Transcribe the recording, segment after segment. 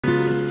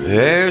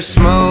There's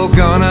smoke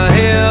on a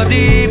hill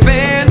deep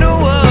in the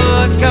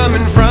woods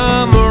coming from